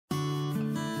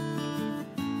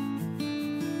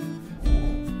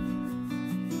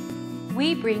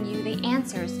we bring you the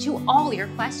answers to all your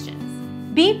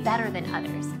questions. Be better than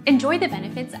others. Enjoy the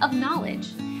benefits of knowledge.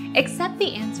 Accept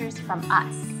the answers from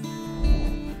us.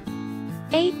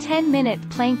 A 10-minute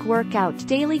plank workout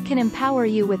daily can empower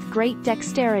you with great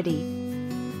dexterity.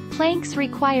 Planks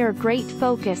require great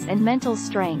focus and mental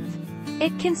strength.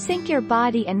 It can sync your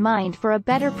body and mind for a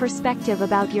better perspective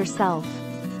about yourself.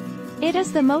 It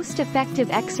is the most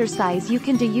effective exercise you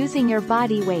can do using your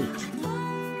body weight.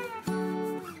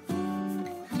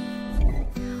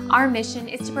 Our mission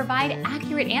is to provide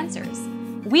accurate answers.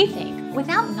 We think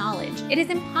without knowledge, it is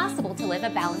impossible to live a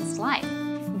balanced life.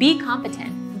 Be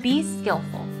competent, be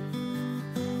skillful.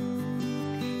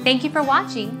 Thank you for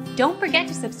watching. Don't forget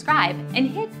to subscribe and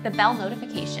hit the bell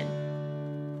notification.